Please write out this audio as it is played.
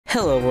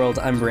Hello world,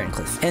 I'm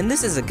Brancliff, and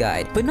this is a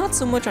guide, but not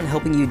so much on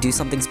helping you do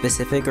something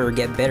specific or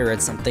get better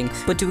at something,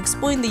 but to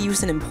explain the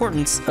use and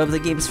importance of the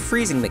game's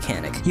freezing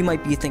mechanic. You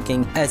might be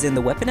thinking, as in the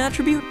weapon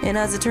attribute? And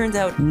as it turns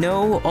out,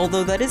 no,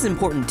 although that is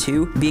important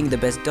too, being the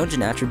best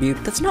dungeon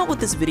attribute, that's not what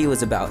this video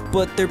is about,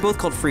 but they're both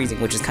called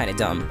freezing, which is kinda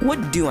dumb.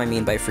 What do I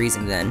mean by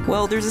freezing then?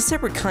 Well, there's a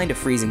separate kind of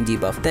freezing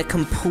debuff that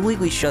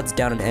completely shuts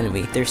down an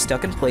enemy. They're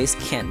stuck in place,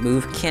 can't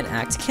move, can't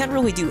act, can't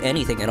really do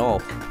anything at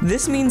all.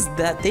 This means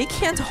that they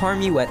can't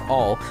harm you at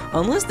all,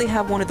 unless they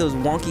have one of those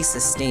wonky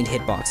sustained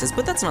hitboxes,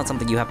 but that's not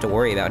something you have to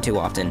worry about too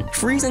often.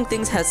 Freezing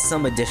things has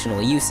some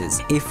additional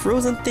uses. A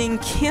frozen thing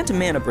can't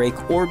mana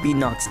break or be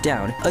knocked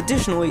down.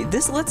 Additionally,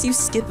 this lets you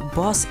skip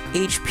boss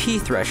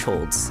HP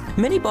thresholds.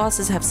 Many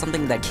bosses have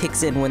something that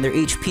kicks in when their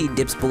HP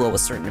dips below a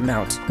certain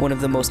amount. One of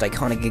the most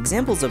iconic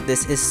examples of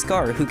this is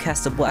Scar, who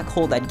casts a black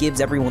hole that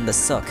gives everyone the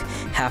suck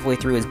halfway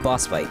through his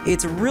boss fight.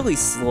 It's really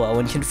slow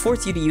and can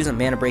force you to use a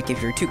mana break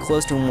if you're too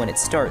close to him when it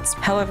starts.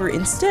 However,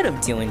 instead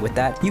of dealing with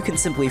that, you can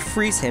simply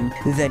freeze him,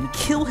 then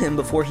kill him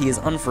before he is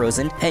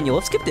unfrozen, and you'll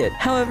have skipped it.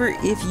 However,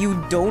 if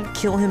you don't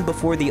kill him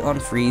before the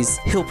unfreeze,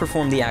 he'll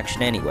perform the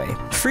action anyway.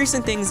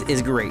 Freezing things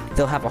is great.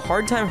 They'll have a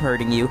hard time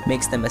hurting you,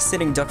 makes them a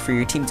sitting duck for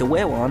your team to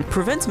wail on,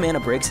 prevents mana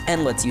breaks,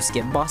 and lets you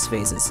skip boss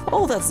phases.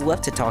 All that's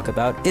left to talk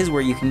about is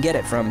where you can get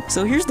it from,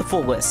 so here's the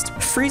full list.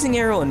 Freezing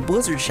Arrow and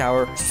Blizzard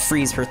Shower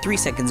freeze for 3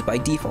 seconds by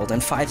default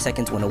and 5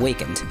 seconds when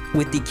awakened.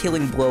 With the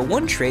Killing Blow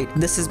 1 trait,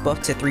 this is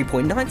buffed to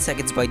 3.9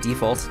 seconds by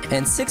default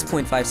and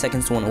 6.5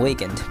 seconds when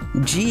awakened.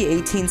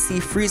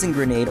 G18C Freezing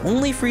Grenade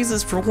only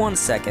freezes for 1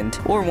 second,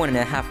 or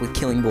 1.5 with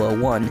Killing Blow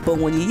 1, but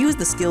when you use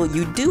the skill,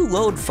 you do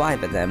load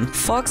 5 of them.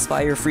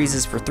 Foxfire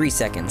freezes for 3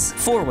 seconds,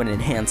 4 when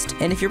enhanced,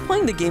 and if you're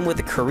playing the game with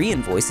the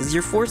Korean voices,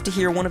 you're forced to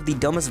hear one of the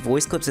dumbest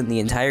voice clips in the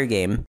entire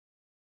game.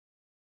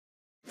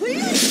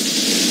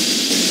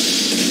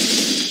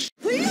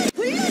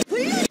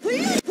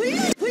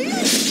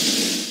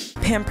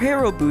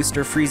 Pampero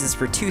Booster freezes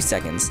for 2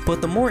 seconds,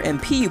 but the more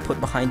MP you put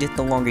behind it,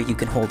 the longer you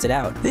can hold it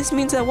out. This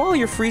means that while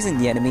you're freezing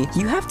the enemy,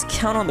 you have to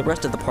count on the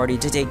rest of the party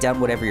to take down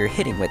whatever you're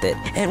hitting with it.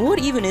 And what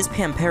even is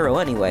Pampero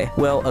anyway?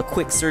 Well, a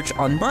quick search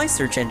on my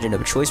search engine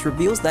of choice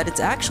reveals that it's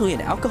actually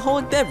an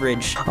alcoholic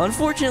beverage.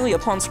 Unfortunately,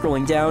 upon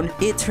scrolling down,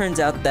 it turns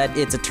out that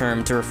it's a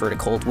term to refer to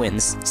cold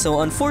winds.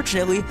 So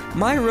unfortunately,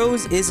 my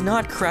Rose is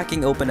not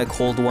cracking open a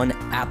cold one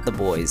at the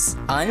boys.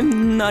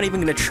 I'm not even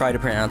gonna try to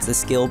pronounce this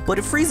skill, but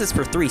it freezes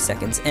for 3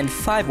 seconds and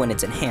 5 when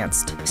it's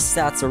enhanced.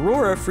 Stats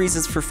Aurora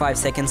freezes for 5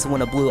 seconds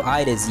when a blue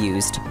eye is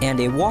used, and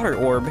a water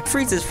orb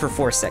freezes for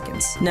 4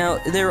 seconds. Now,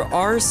 there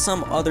are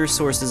some other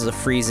sources of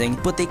freezing,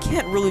 but they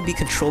can't really be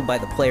controlled by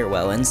the player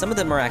well, and some of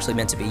them are actually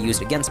meant to be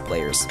used against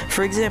players.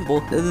 For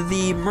example,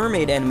 the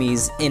mermaid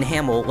enemies in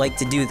Hamel like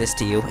to do this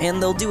to you,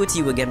 and they'll do it to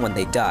you again when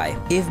they die.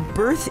 If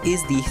Birth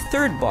is the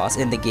third boss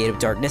in the Gate of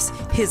Darkness,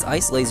 his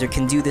ice laser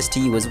can do this to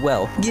you as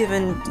well,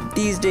 given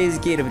these days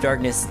Gate of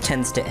Darkness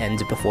tends to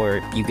end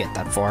before you get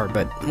that far,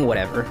 but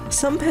whatever.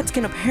 Some pets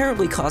can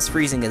apparently cause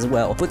freezing as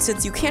well, but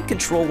since you can't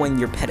control when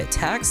your pet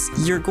attacks,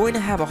 you're going to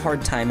have a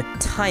hard time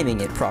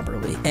timing it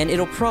properly, and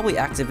it'll probably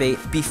activate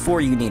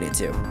before you need it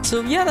to.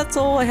 So yeah, that's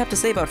all I have to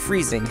say about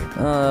freezing.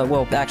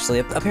 Well, actually,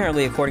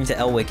 apparently according to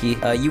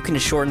LWiki, you can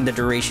shorten the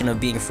duration of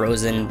being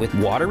frozen with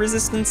water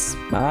resistance?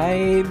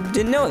 I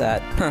didn't know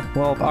that. Huh,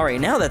 well,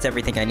 alright, now that's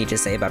everything I need to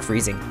say about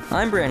freezing.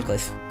 I'm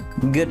Brancliff.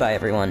 Goodbye,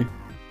 everyone.